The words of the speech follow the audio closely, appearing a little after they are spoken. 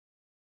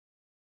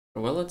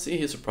Well, let's see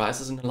his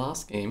surprises in the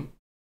last game.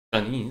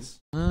 Chinese.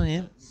 Oh,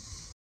 yeah.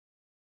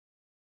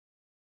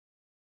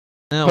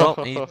 No,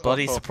 well, he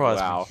bloody surprised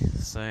Wow. me.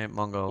 So,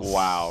 Mongols.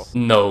 Wow.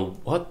 No,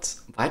 what?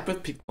 Viper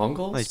picked Oh,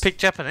 Mongols? he's picked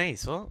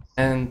Japanese, what?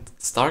 And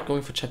Stark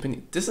going for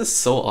Japanese. This is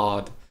so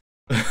odd.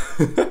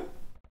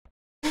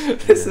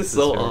 This is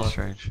so very odd.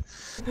 strange.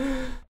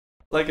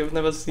 Like, I've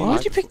never seen. Why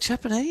would you pick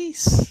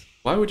Japanese?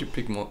 Why would you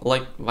pick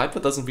like Viper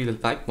doesn't really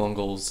like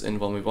Mongols in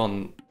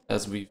 1v1,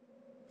 as we've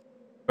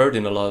heard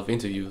in a lot of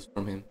interviews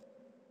from him.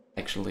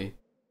 Actually,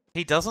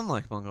 He doesn't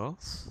like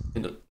Mongols.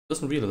 he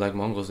doesn't really like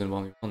Mongols in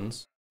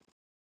 1v1s.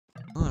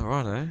 Oh,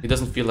 righto. He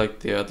doesn't feel like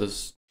they are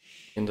this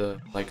in the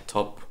like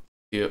top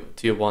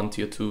tier 1,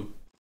 tier 2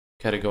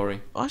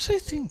 category. I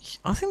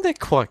think they're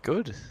quite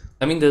good.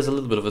 I mean, there's a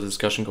little bit of a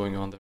discussion going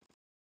on there.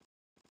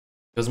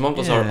 Because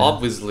Mongols are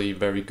obviously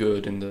very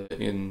good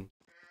in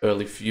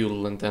early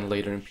feudal and then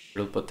later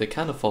imperial, but they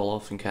kind of fall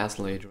off in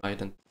Castle Age,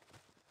 right? And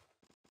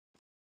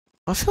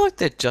I feel like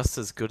they're just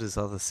as good as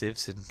other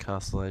civs in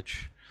Castle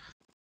Age.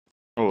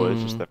 Oh,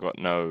 it's just they've got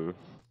no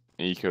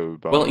eco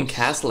bonus. well, in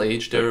Castle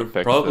Age, they're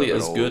probably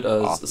as good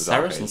as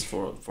Saracens,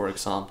 for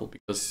example,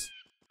 because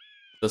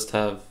they just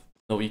have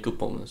no eco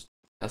bonus.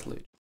 Castle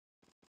Age.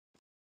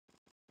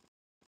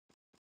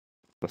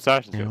 The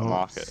Saracens got the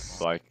market,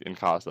 like in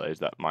Castle Age,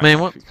 that might. I mean,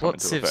 what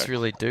civs effect.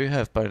 really do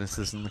have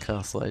bonuses in the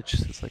Castle Age?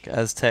 It's like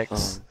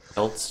Aztecs,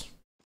 Celts.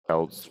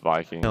 Celts,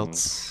 Vikings.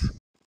 Celts,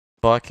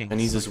 Vikings.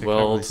 Chinese as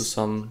well to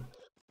some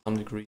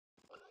degree.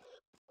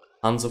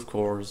 Huns, of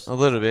course. A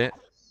little bit.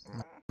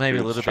 Maybe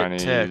a little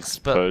Chinese, bit Turks,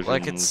 but Persians.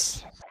 like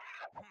it's...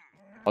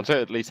 I'd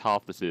say at least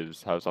half the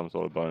civs have some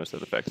sort of bonus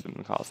that affects them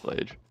in Castle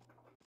Age.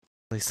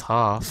 At least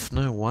half?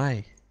 No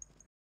way.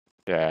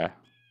 Yeah.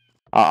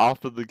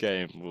 After the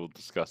game, we'll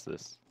discuss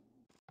this.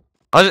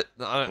 I don't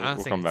We'll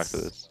think come back to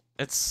this.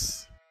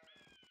 It's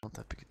not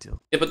that big a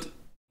deal. Yeah, but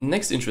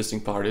next interesting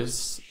part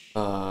is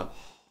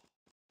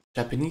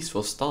Japanese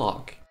for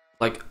Stark.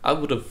 Like, I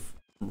would have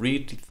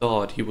really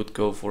thought he would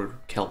go for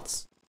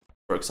Celts,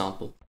 for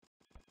example,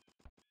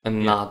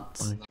 and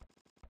not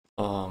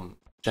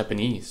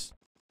Japanese.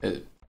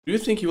 Do you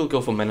think he will go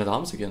for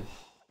Men-at-Arms again?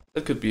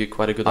 That could be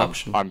quite a good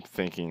option. I'm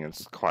thinking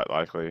it's quite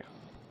likely.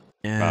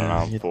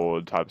 Yeah.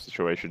 Forward type of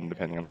situation,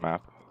 depending on the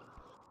map.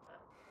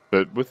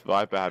 But with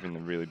Viper having the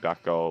really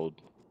back gold,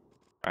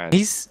 and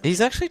He's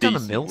actually done a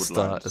decent mill woodlands.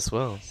 start as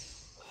well.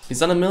 He's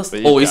done a mill.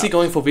 But Oh, he's is he Japs.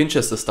 going for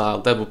Winchester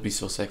style? That would be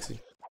so sexy.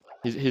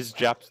 His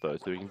Japs though,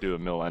 so he can do a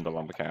mill and a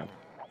lumber camp.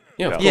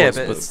 Yeah, of Yeah, course.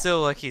 but But it's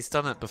still like he's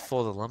done it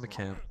before the lumber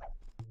camp.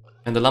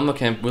 and the lumber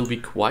camp will be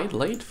quite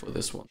late for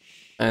this one,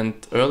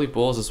 and early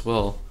boars as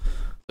well.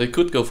 They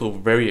could go for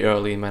very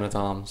early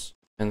Man-at-Arms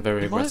and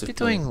very He might aggressive. be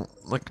play. doing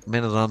like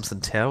men-at-arms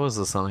and towers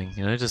or something,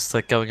 you know, just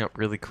like going up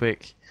really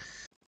quick.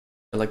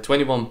 Like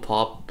 21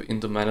 pop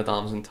into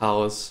Man-at-Arms and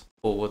towers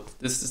forward.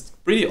 This is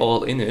pretty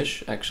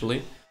all-in-ish,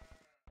 actually.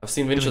 I've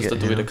seen Winchester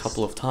do it a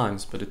couple of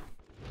times, but it's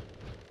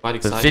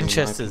quite But exciting.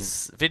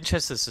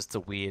 Winchester's just a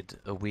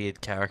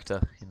weird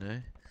character, you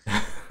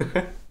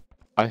know.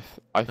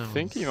 I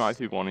think he might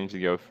be wanting to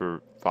go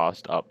for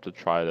fast up to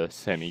try to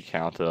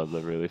semi-counter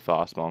the really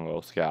fast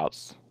Mongol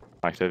scouts.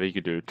 Like, so if he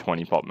could do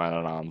 20 pop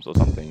man-at-arms or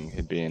something,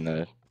 he'd be in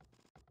a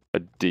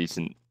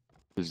decent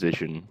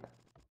position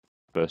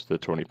versus the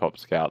 20 pop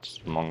scouts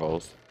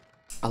Mongols.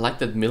 I like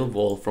that mill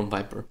wall from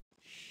Viper.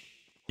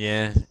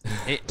 Yeah,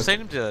 I've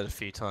seen him do that a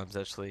few times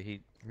actually.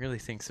 He really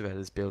thinks about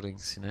his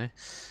buildings, you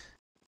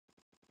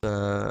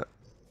know.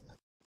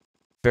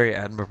 Very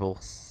admirable.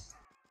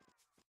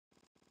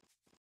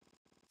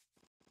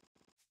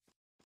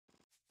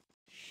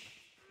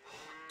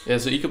 Yeah,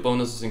 so eco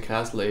bonuses in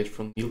Castle Age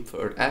from Neil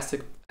Third.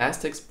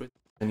 Aztecs, British,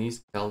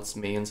 Chinese, Celts,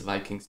 Mayans,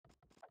 Vikings.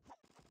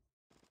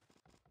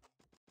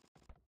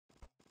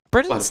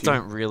 Britons few.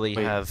 don't really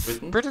Wait, have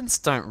Britain? Britons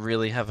don't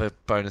really have a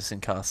bonus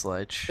in Castle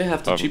Age. They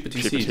have the cheaper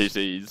Cheaper TCs.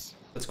 TCs.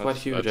 That's quite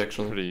huge,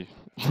 actually.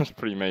 That's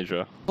pretty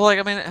major. Well, like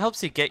I mean, it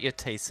helps you get your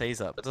TCs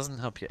up. It doesn't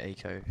help your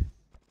eco.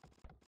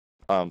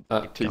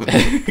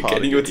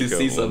 Getting your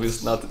TCs up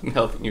is not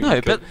helping you. No,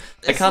 eco. but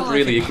I can't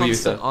really agree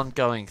with an that.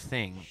 ongoing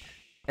thing.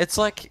 It's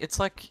like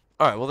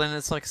all right. Well, then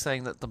it's like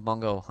saying that the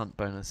Mongol hunt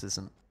bonus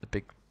isn't a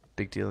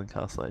big deal in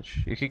Castle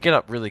Age. You could get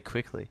up really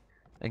quickly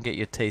and get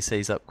your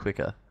TCs up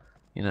quicker.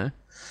 You know.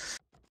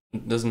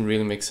 It doesn't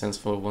really make sense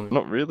for one.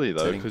 Not really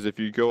though, setting. because if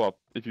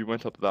you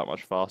went up that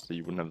much faster,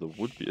 you wouldn't have the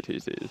wood for your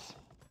TCs.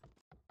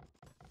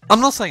 I'm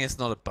not saying it's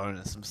not a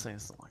bonus. I'm saying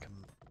it's not like a...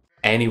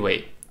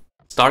 Anyway,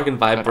 Stark and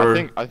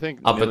Viper I think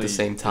up at Millie the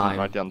same didn't time.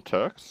 write down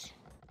Turks.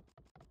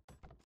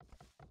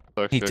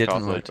 Turks He get didn't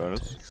Castle write Age down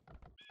bonus.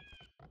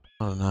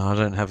 I don't know. I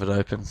don't have it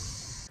open.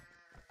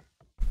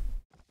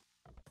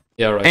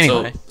 Yeah, right.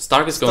 Anyway, so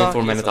Stark is going Stark for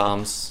is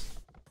Men-at-Arms.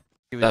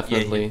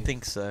 Definitely. Yeah, you'd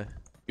think so.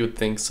 You would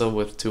think so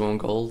with 2 on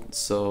gold.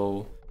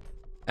 So,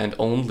 and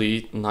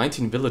only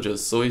 19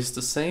 villages. So he's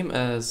the same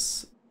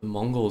as the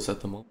Mongols at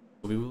the moment.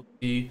 We will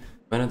see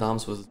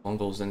Men-at-Arms versus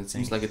Mongols, and it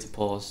seems like it's a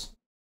pause.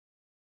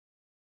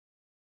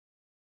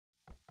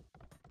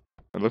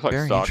 It looks like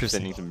Very Stark's interesting.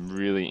 sending some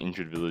really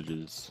injured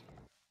villages.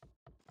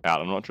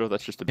 out. I'm not sure if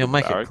that's just a He'll big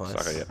make it barracks. close.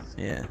 Okay,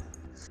 Yeah.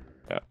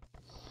 yeah.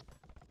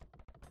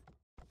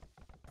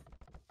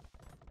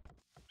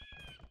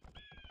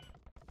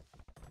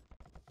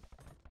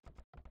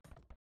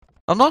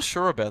 I'm not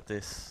sure about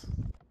this.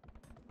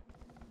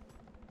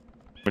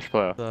 Which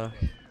player? Stark.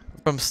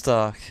 From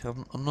Stark.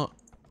 I'm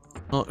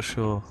not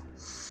sure.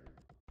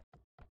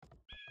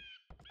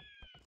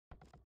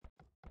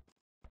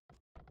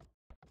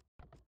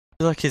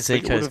 I feel like his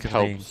think it eco is would've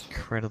going to be helped.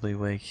 incredibly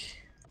weak.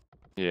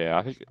 Yeah,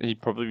 I think he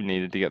probably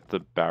needed to get the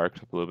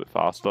barracks up a little bit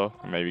faster,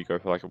 and maybe go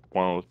for like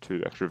one or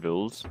two extra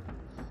vills,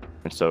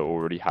 and so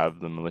already have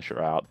the militia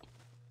out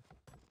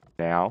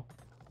now.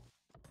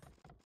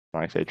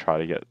 Like they try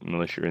to get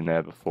militia in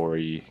there before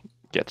he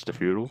gets to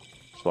feudal.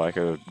 So like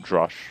a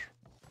drush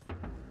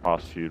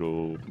past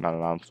feudal man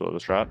at arms sort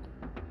of strat.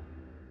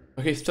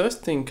 Okay,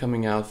 first thing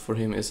coming out for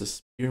him is a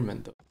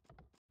spearman though.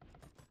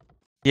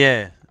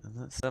 Yeah,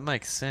 that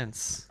makes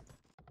sense.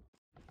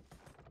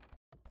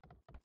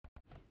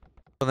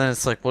 But then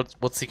it's like,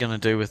 what's he gonna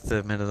do with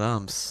the men at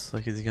arms?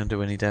 Like, is he gonna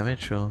do any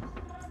damage or?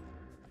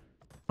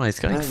 Oh, he's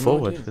going I have no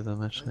forward idea. with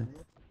them actually.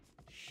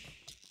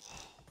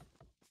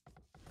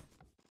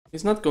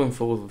 He's not going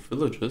forward with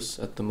villages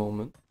at the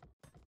moment.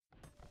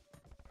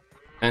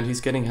 And he's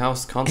getting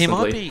housed He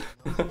constantly.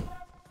 might be.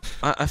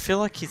 I feel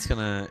like he's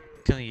gonna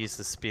use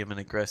the spearman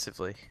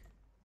aggressively.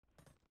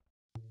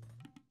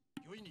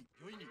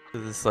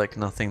 There's like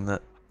nothing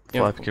that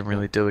Yeah, Viper can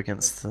really do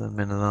against the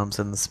men at arms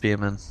and the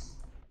spearmen.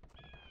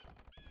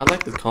 I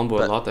like the combo a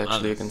But, lot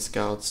actually against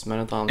scouts. Man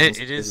at arms It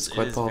is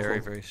quite powerful. very,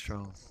 very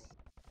strong.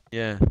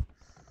 Yeah.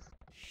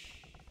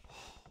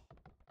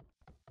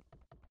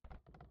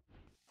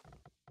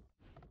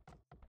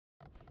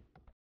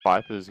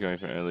 Viper's going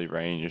for early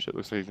range. It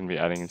looks like he's gonna be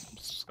adding in some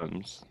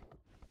slims.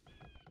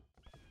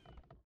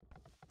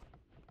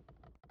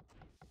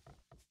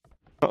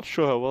 Not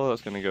sure how well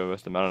that's gonna go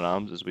versus the man at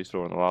arms as we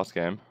saw in the last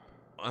game.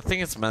 I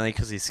think it's mainly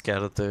because he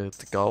scouted the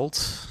gold.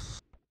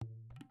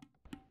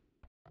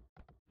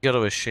 You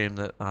gotta assume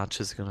that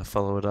Archer's gonna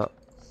follow it up.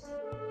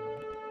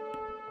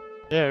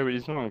 Yeah, but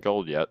he's not on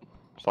gold yet.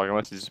 So like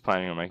unless he's just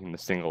planning on making the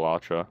single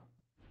archer.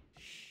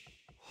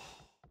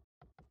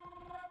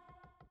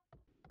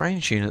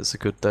 Range units are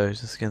good though,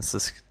 just against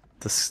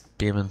the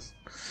spearmen.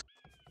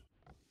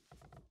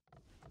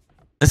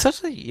 It's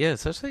actually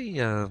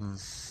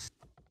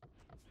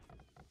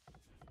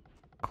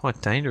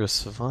quite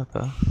dangerous for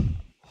Viper.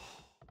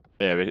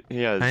 Yeah, but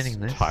he has Painting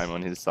this. time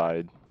on his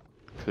side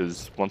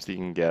because once he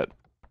can get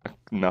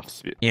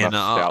enough Yeah, enough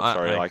no, scouts, I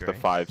sorry, like the agree.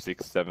 5,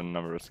 6, 7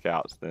 number of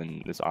scouts,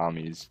 then this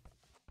army's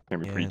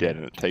gonna be pretty Yeah, dead,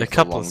 and it takes a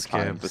couple long of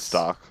time for scabs.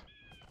 Stark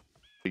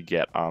to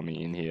get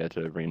army in here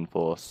to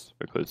reinforce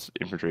because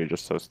infantry are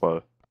just so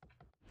slow.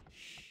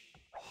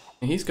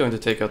 He's going to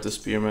take out the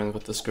spearman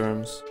with the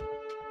skirms,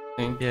 I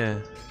think. Yeah.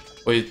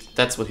 Well,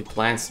 that's what he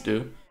plans to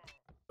do.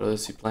 What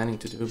is he planning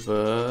to do?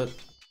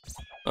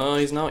 But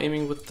he's now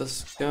aiming with the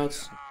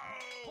scouts.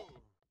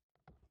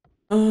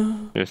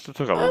 He still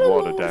took a I don't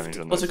lot know of if damage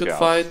it on was those a good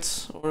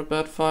scouts. fight or a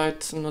bad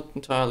fight. I'm not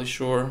entirely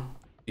sure.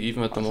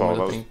 Even at the I moment,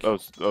 saw I think.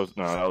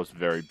 that was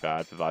very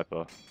bad for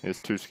Viper. He has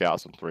 2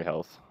 scouts and 3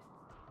 health.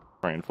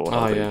 3 and 4 Oh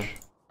health yeah, each.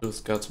 2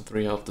 scouts and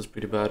 3 health is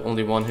pretty bad.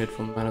 Only 1 hit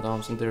from Man at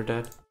Arms and they're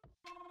dead.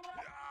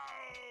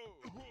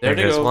 There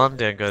they goes go. one,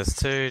 down goes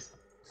two.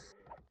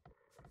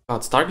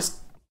 God, Stark is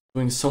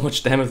doing so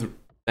much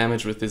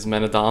damage with his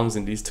Man at Arms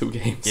in these 2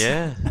 games.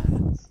 Yeah.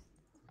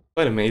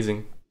 Quite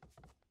amazing.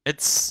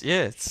 It's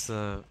year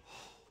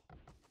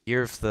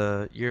of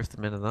the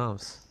men at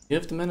arms. You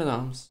have the Man at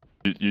Arms.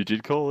 You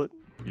did call it.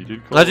 You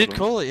did call I it. did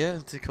call it, yeah,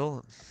 I did call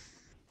it.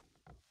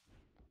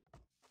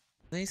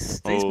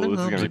 These Oh, men this at is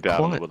gonna arms be are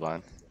bad on the quite,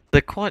 woodline.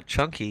 they're quite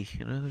chunky,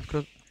 you know, they've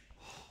got a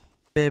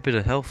fair bit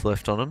of health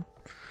left on them.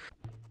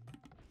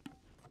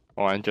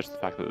 Oh, and just the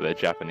fact that they're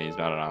Japanese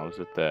man at arms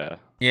that they're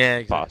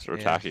Yeah, faster yeah.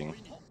 attacking.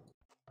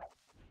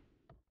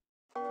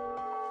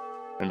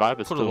 And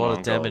Viper's Put a still lot not of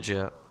on damage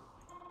gold. out.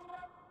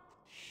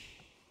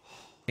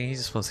 I think he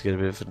just wants to get a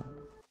bit of an...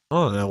 I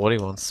don't know what he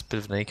wants. A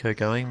bit of an eco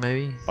going,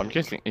 maybe? I'm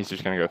guessing he's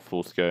just gonna go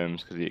full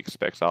skirms because he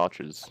expects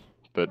archers.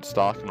 But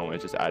Stark can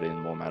always just add in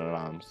more man at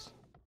arms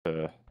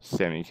to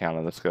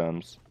semi-counter the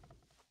skirms.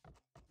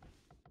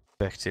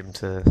 Expect him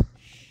to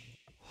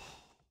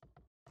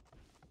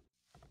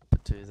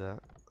do that.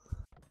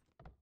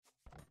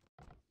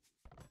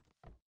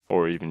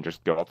 Or even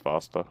just go up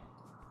faster.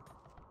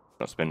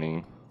 Not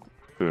spending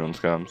food on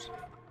skirms.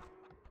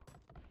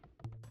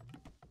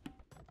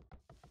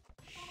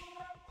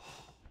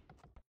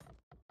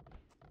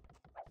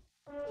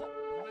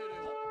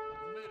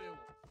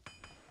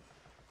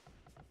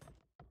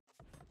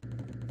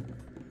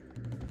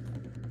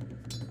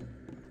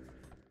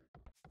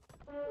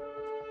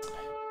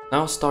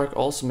 Now Stark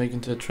also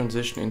making the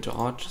transition into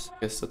archers.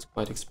 I guess that's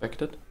quite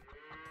expected.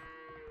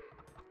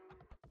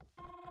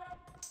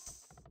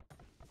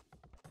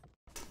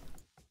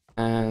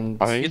 And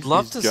I think You'd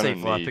love he's to see gonna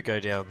Viper need- go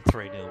down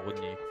 3-0,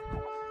 wouldn't you?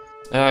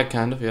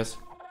 kind of, yes.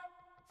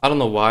 I don't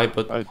know why,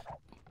 but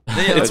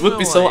Yeah, It would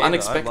be so I love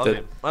unexpected.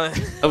 him.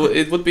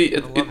 It would be I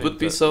love it would him,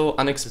 be but so it'd just be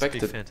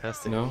unexpected.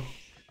 fantastic. You know,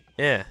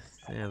 Yeah,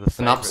 yeah, the An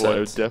favourite. upset. Well, it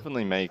would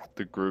definitely make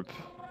the group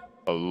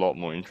a lot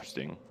more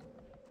interesting.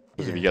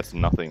 Because if he Yeah. gets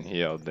nothing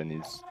here, then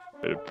he's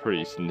at a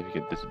pretty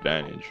significant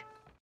disadvantage.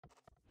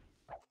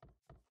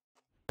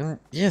 And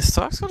yeah,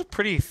 Stark's got a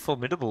pretty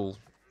formidable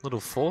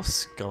little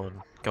force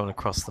going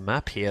across the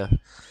map here.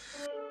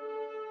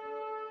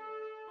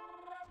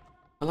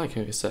 I like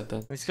how you said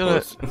that. He's got Well,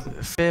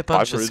 a fair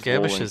bunch Viper of is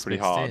walling skirmishes pretty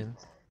mixed hard. in.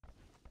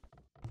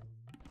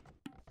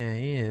 Yeah,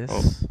 he is.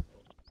 Oh.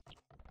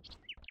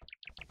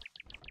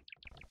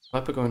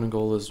 Viper going to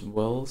goal as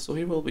well, so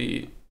he will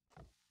be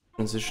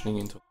transitioning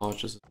into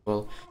archers as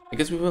well. I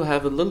guess we will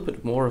have a little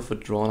bit more of a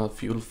drawn-out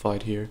feudal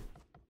fight here.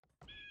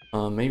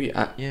 Maybe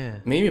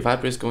maybe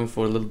Viper is going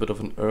for a little bit of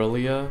an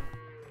earlier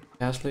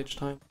castle age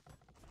time.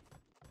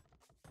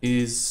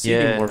 He's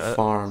seeking more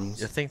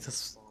farms. I think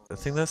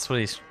that's what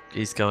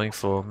he's going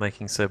for,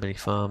 making so many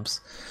farms.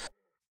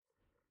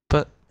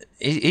 But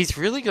he's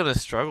really gonna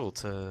struggle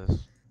to.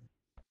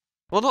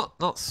 Well,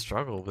 not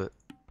struggle, but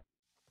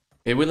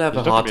He will have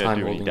He's a not hard going to time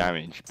do any holding.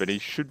 damage, but he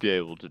should be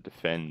able to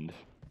defend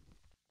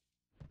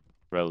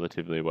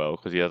relatively well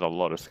because he has a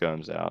lot of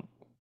skirms out.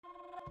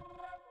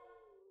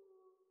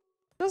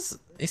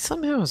 he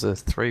somehow has a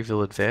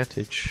 3-vil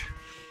advantage.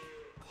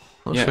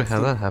 Not Yeah, sure I how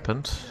think- that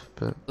happened,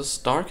 but Does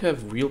Stark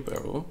have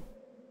wheelbarrow?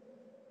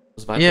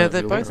 Does Viper yeah, have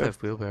they both wheelbarrow?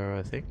 have wheelbarrow,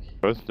 I think.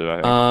 Both do,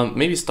 I think.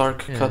 Maybe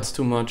Stark Yeah. cuts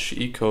too much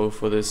eco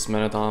for this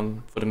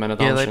Menadam for the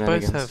Menadam Yeah,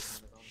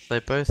 shenanigans. they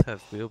both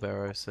have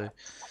wheelbarrow, so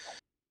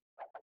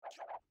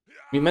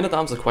I mean,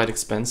 Menadams are quite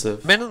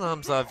expensive. men at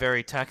arms are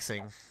very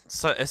taxing,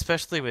 so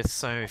especially with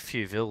so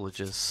few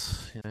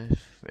villages, you know,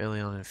 early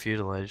on in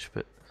feudal age.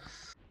 But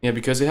Yeah,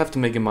 because you have to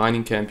make a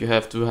mining camp. You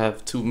have to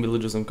have 2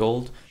 villages in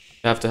gold.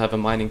 You have to have a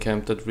mining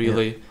camp that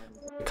really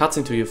cuts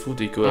into your food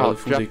eco, Oh,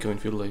 food eco in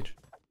feudal age.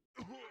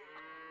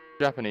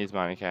 Japanese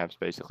mining camps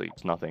basically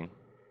it's nothing.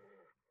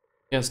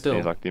 Yeah, still.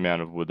 It's like the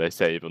amount of wood they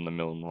save on the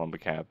mill and lumber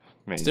camp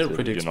means Still that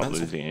pretty you're not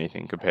expensive. losing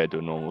anything compared to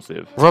a normal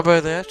civ. Robbo,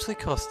 they actually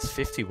cost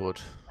 50 wood.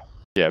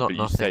 Yeah, Not but you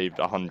nothing. saved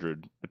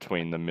 100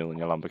 between the mill and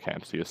your lumber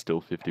camp, so you're still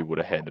 50 wood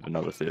ahead of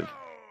another civ.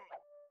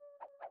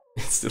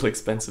 It's still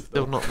expensive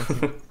though. Still not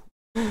nothing.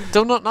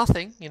 Still not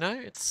nothing, you know.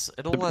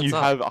 It all adds You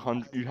up. have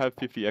 100. You have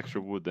 50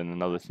 extra wood than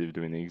another civ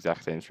doing the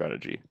exact same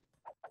strategy.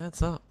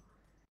 Adds up.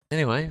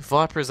 Anyway,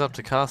 Viper is up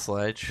to castle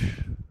age.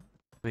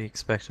 We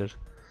expected.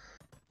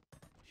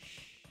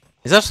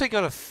 He's actually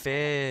got a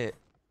fair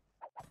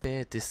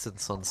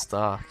distance on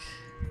Stark.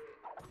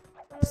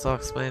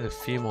 Stark's made a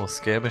few more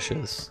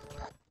skirmishes.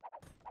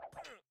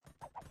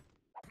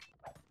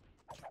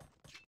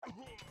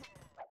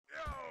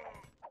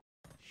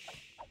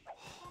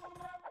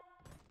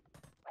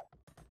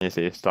 You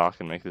see if Stark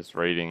can make this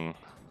raiding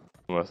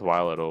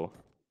worthwhile at all.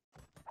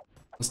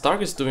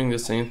 Stark is doing the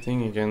same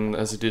thing again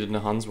as he did in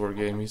the Hans War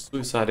game. He's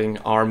suiciding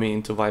army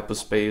into Viper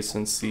space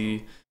and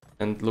see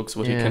and looks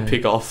what he can Yeah.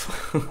 pick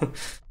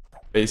off.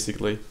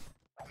 Basically.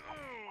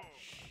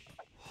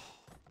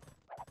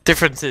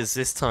 Difference is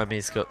this time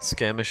he's got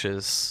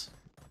skirmishes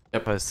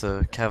Yep. opposed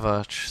to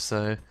Cavarch,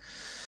 so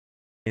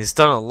he's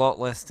done a lot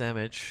less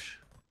damage.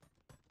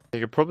 He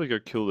could probably go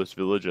kill this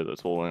villager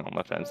that's walling on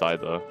left hand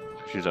side though.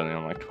 She's only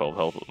on like 12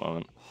 health at the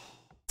moment.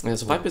 Yeah,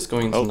 so Viper is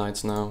going into Oh.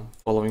 knights now,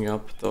 following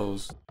up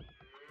those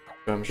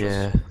skirmishes.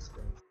 Yeah.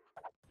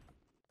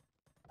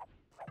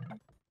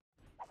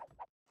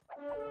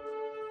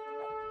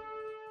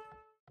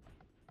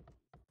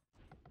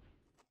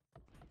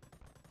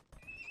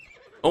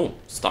 Oh,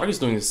 Stark is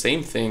doing the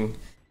same thing.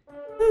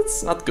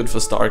 It's not good for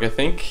Stark, I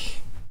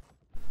think.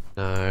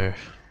 No,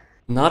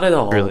 Not at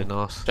all. really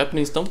not.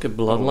 Japanese don't get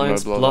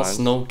bloodlines, no plus bloodlines.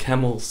 no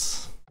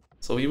camels.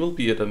 So he will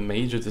be at a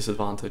major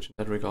disadvantage in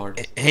that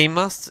regard. He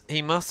must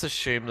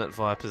assume that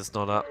Viper's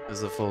not up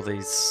because of all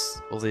these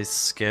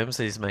scams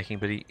that he's making,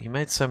 but he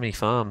made so many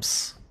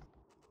farms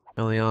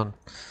early on.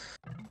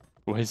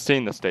 Well, he's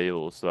seen the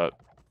stables, so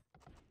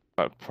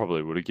that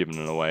probably would have given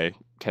it away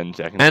 10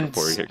 seconds And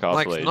before he hit castle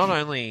like age. not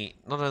only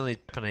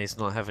Japanese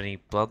not have any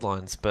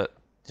bloodlines, but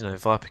you know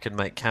Viper can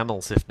make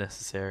camels if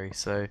necessary.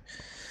 So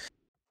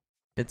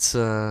it's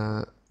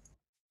not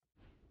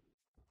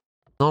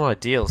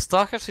ideal.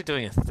 Stark actually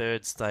doing a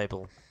third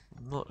stable.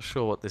 I'm not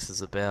sure what this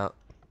is about.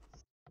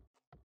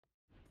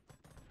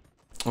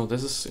 Oh,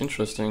 this is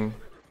interesting.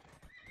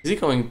 Is he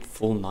going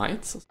full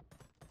knights?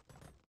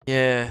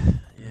 Yeah,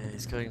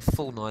 he's going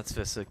full knights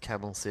versus a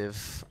camel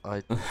civ.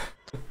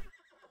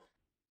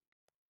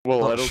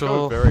 Well, Not it'll sure.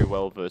 go very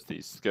well versus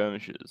these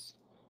skirmishes.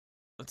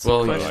 It's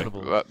Well, yeah.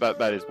 questionable.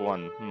 That is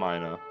one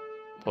minor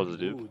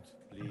positive.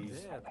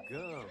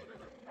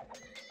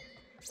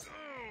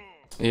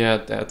 Yeah,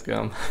 that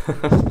gum.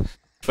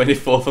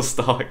 24 for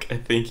Stark. I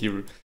think he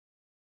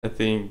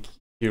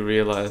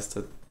realized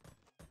that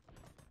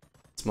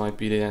this might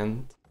be the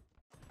end.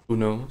 Who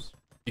knows?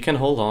 You can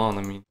hold on.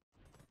 I mean,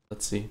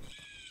 let's see.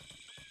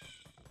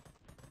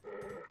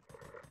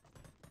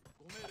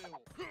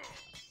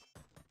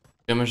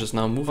 Skirmish is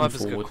now moving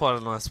Viper's got forward. quite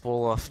a nice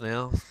wall off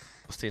now.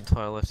 It's the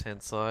entire left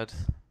hand side.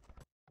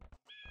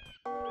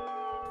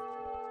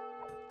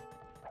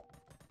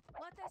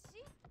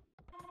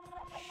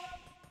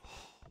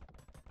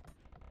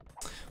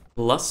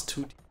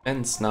 +2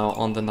 defense now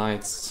on the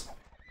knights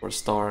for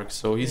Stark,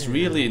 so he's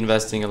really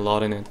investing a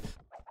lot in it.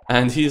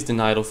 And he's the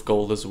knight of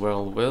gold as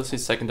well. Where's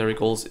his secondary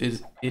goals?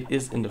 It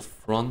is in the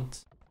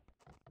front.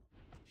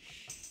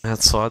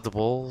 Outside the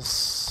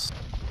walls.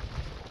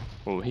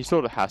 Well, he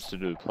sort of has to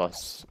do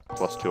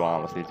 +2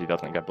 armor if he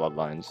doesn't get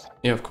bloodlines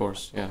Yeah, of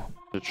course, yeah.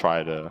 to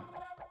try to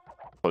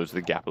close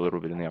the gap a little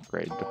bit in the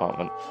upgrade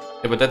department.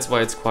 Yeah, but that's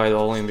why it's quite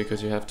all in,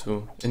 because you have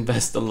to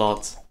invest a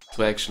lot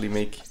to actually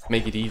make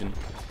it even.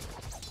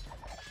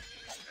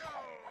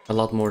 A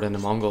lot more than the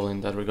Mongol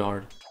in that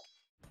regard.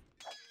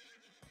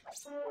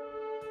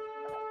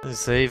 You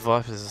see,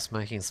 Vipers is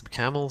making some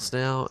camels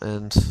now,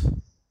 and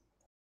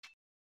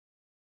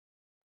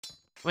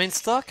I mean,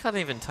 Stark can't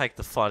even take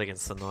the fight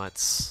against the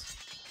knights.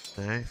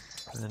 No.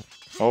 And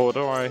Oh,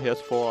 don't worry, he has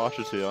 4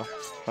 archers here.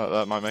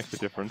 That might make the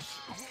difference.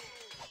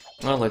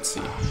 Well, let's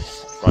see.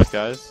 Right,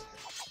 guys?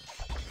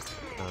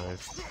 no.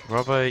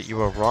 Robbo, you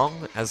were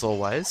wrong, as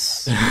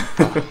always.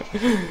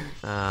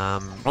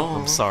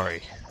 I'm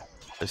sorry.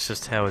 It's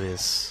just how it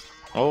is.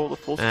 Oh, the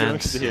full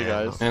skirmish here,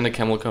 guys. And the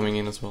camel coming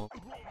in as well.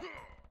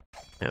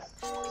 Yep.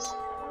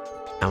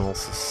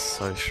 Camels is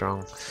so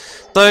strong.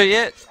 So,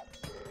 yeah.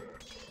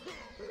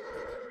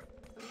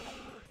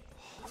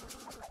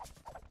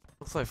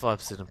 Looks like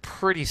Viper's in a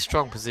pretty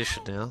strong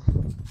position now.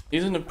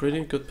 He's in a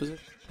pretty good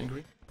position, I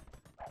agree.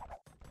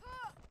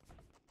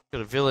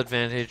 Got a Vil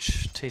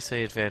advantage,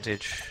 TC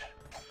advantage,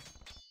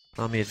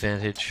 Army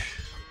advantage.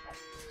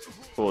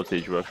 Forward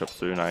Siege Workshop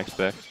soon, I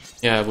expect.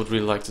 Yeah, I would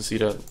really like to see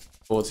that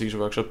forward siege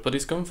workshop, but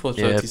he's going for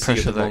 30 Yeah, C at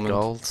pressure the that moment.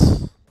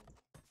 gold.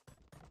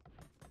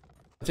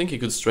 I think he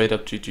could straight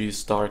up GG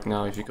Stark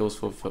now if he goes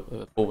for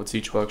forward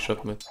siege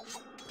workshop with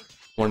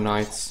more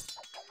knights.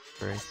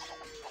 Agree.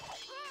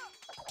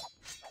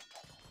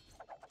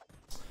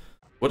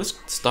 What is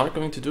Stark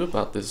going to do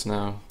about this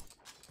now?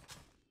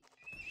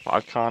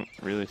 I can't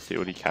really see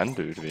what he can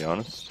do, to be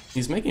honest.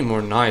 He's making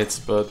more knights,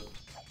 but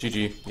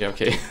GG. Yeah,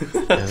 okay.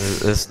 Yeah,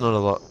 there's not a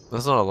lot.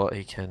 There's not a lot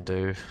he can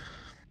do.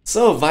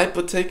 So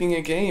Viper taking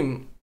a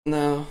game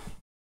now.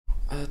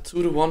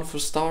 2-1 for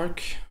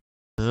Stark.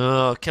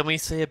 Oh, can we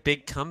see a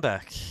big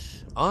comeback?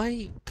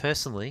 I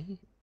personally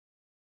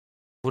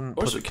wouldn't Of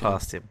course put we it can.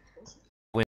 past him.